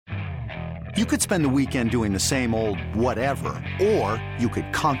You could spend the weekend doing the same old whatever, or you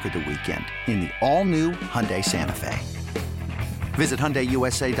could conquer the weekend in the all-new Hyundai Santa Fe. Visit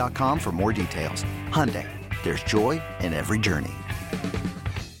HyundaiUSA.com for more details. Hyundai, there's joy in every journey.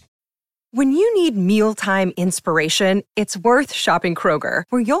 When you need mealtime inspiration, it's worth shopping Kroger,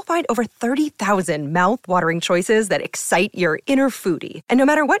 where you'll find over 30,000 mouth-watering choices that excite your inner foodie. And no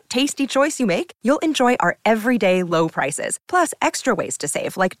matter what tasty choice you make, you'll enjoy our everyday low prices, plus extra ways to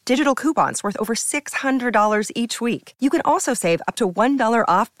save, like digital coupons worth over $600 each week. You can also save up to $1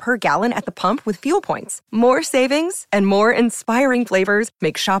 off per gallon at the pump with fuel points. More savings and more inspiring flavors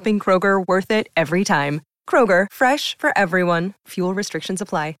make shopping Kroger worth it every time. Kroger, fresh for everyone. Fuel restrictions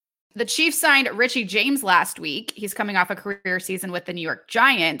apply. The Chiefs signed Richie James last week. He's coming off a career season with the New York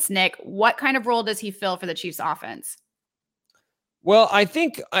Giants. Nick, what kind of role does he fill for the Chiefs offense? Well, I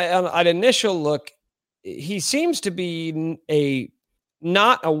think at initial look, he seems to be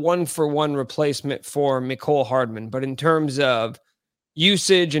not a one-for-one replacement for Mecole Hardman, but in terms of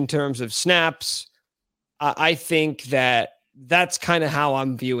usage, in terms of snaps, I think that's kind of how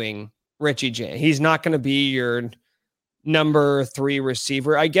I'm viewing Richie James. He's not going to be your number 3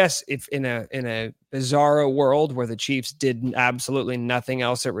 receiver. I guess if in a bizarro world where the Chiefs did absolutely nothing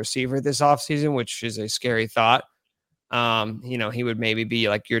else at receiver this offseason, which is a scary thought, he would maybe be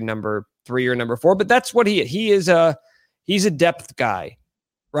like your number 3 or number 4, but that's what he's a depth guy,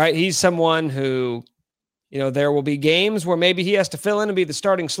 right? He's someone who, there will be games where maybe he has to fill in and be the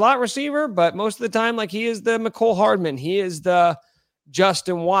starting slot receiver, but most of the time, like, he is the Mecole Hardman, he is the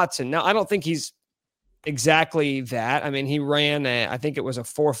Justin Watson. Now, I don't think he's exactly that. I mean, he ran I think it was a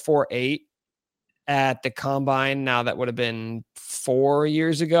 4.48 at the combine. Now that would have been 4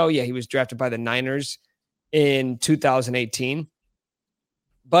 years ago. Yeah, he was drafted by the Niners in 2018.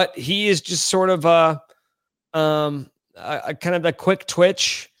 But he is just sort of a kind of a quick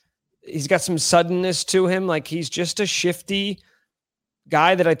twitch. He's got some suddenness to him. Like, he's just a shifty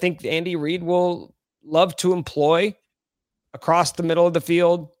guy that I think Andy Reid will love to employ across the middle of the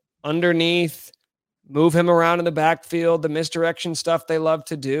field, underneath, move him around in the backfield, the misdirection stuff they love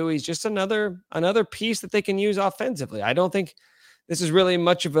to do. He's just another piece that they can use offensively. I don't think this is really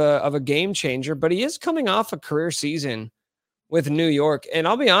much of a game changer, but he is coming off a career season with New York. And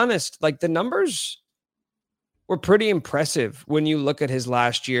I'll be honest, like, the numbers were pretty impressive when you look at his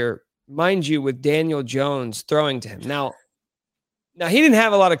last year, mind you, with Daniel Jones throwing to him. Now he didn't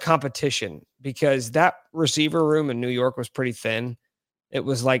have a lot of competition because that receiver room in New York was pretty thin. It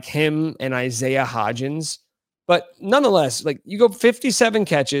was like him and Isaiah Hodgins. But nonetheless, like, you go 57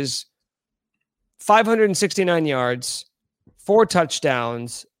 catches, 569 yards, 4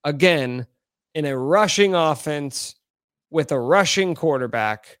 touchdowns, again, in a rushing offense with a rushing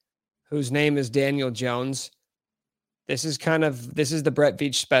quarterback whose name is Daniel Jones. This is the Brett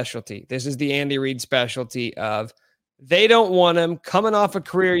Veach specialty. This is the Andy Reid specialty of, they don't want him coming off a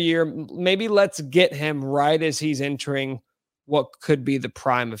career year. Maybe let's get him right as he's entering what could be the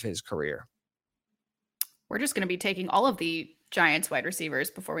prime of his career. We're just going to be taking all of the Giants wide receivers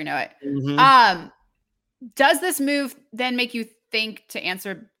before we know it. Mm-hmm. Does this move then make you think, to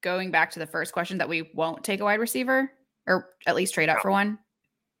answer going back to the first question, that we won't take a wide receiver, or at least trade up for one?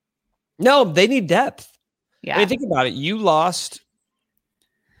 No, they need depth. Yeah. I mean, think about it. You lost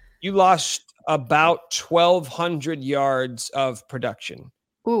about 1,200 yards of production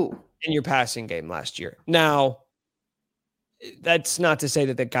in your passing game last year. Now, that's not to say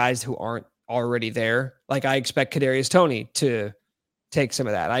that the guys who aren't already there, like, I expect Kadarius Toney to take some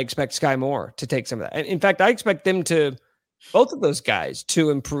of that. I expect Sky Moore to take some of that. And in fact, I expect both of those guys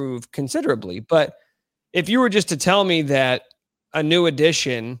to improve considerably. But if you were just to tell me that a new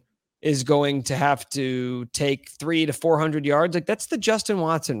addition is going to have to take 300 to 400 yards, like, that's the Justin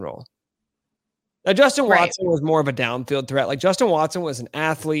Watson role. Now, Justin Watson was more of a downfield threat. Like, Justin Watson was an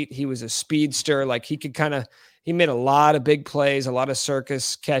athlete. He was a speedster. Like, he made a lot of big plays, a lot of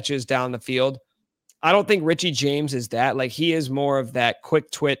circus catches down the field. I don't think Richie James is that. Like, he is more of that quick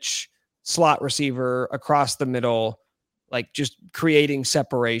twitch slot receiver across the middle, like, just creating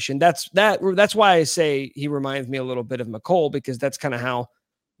separation. That's why I say he reminds me a little bit of Mecole, because that's kind of how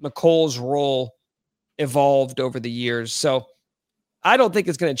Mecole's role evolved over the years. So I don't think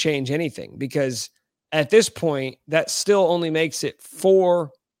it's going to change anything, because at this point, that still only makes it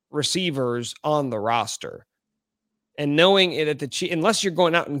 4 receivers on the roster. And knowing it unless you're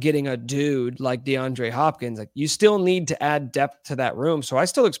going out and getting a dude like DeAndre Hopkins, like, you still need to add depth to that room. So I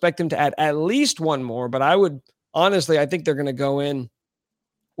still expect him to add at least one more, but I think they're going to go in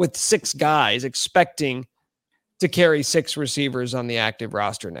with 6 guys, expecting to carry 6 receivers on the active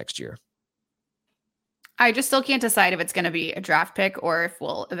roster next year. I just still can't decide if it's going to be a draft pick or if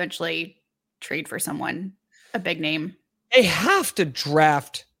we'll eventually trade for someone, a big name. They have to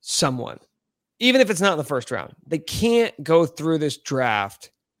draft someone, even if it's not in the first round. They can't go through this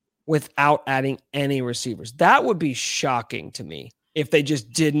draft without adding any receivers. That would be shocking to me if they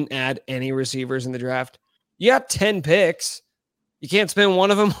just didn't add any receivers in the draft. You got 10 picks. You can't spend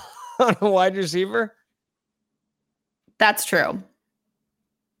one of them on a wide receiver. That's true.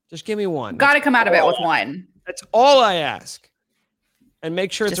 Just give me one. Got to come out of it with one. That's all I ask. And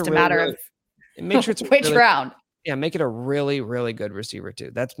make sure it's just a a matter of make sure it's which round. Yeah, make it a really, really good receiver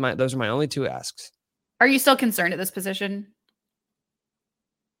too. Those are my only two asks. Are you still concerned at this position?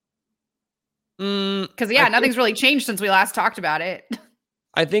 Because nothing's really changed since we last talked about it.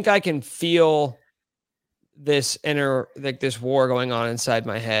 I think I can feel this this war going on inside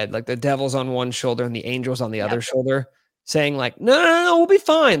my head. Like the devil's on one shoulder and the angel's on the other shoulder, saying like, no, we'll be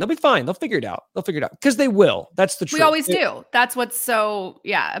fine. They'll be fine. They'll figure it out. Because they will. That's the truth. We always do. That's what's so,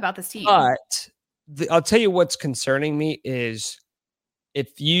 about this team. But I'll tell you what's concerning me is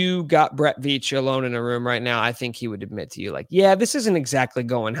if you got Brett Veach alone in a room right now, I think he would admit to you like, yeah, this isn't exactly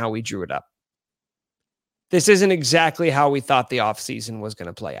going how we drew it up. This isn't exactly how we thought the offseason was going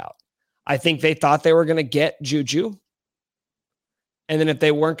to play out. I think they thought they were going to get Juju. And then if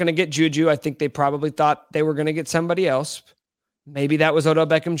they weren't going to get Juju, I think they probably thought they were going to get somebody else. Maybe that was Odell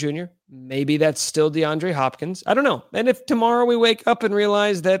Beckham Jr. Maybe that's still DeAndre Hopkins. I don't know. And if tomorrow we wake up and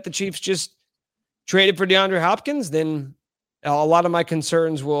realize that the Chiefs just traded for DeAndre Hopkins, then a lot of my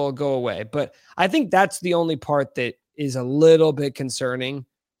concerns will go away. But I think that's the only part that is a little bit concerning,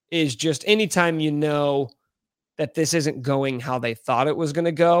 is just anytime you know that this isn't going how they thought it was going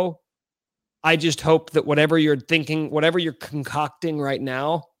to go, I just hope that whatever you're thinking, whatever you're concocting right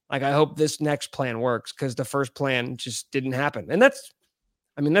now, like I hope this next plan works, because the first plan just didn't happen. And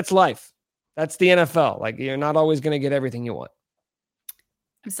that's life. That's the NFL. Like you're not always going to get everything you want.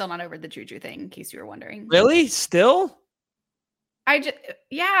 I'm still not over the Juju thing, in case you were wondering. Really? Still? I'm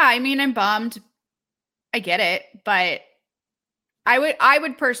bummed. I get it, but I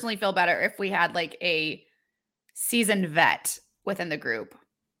would personally feel better if we had like a seasoned vet within the group.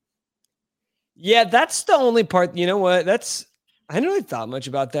 Yeah, that's the only part. You know what? I hadn't really thought much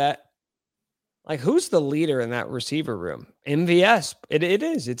about that. Like, who's the leader in that receiver room? MVS. It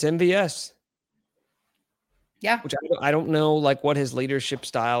is. It's MVS. Yeah. Which I don't know like what his leadership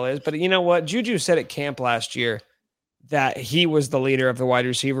style is, but you know what? Juju said at camp last year that he was the leader of the wide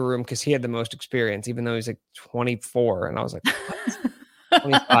receiver room because he had the most experience, even though he's like 24. And I was like, what?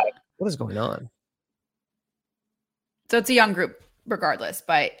 25. What is going on? So it's a young group regardless,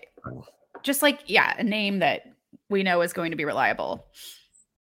 but just like, a name that we know is going to be reliable.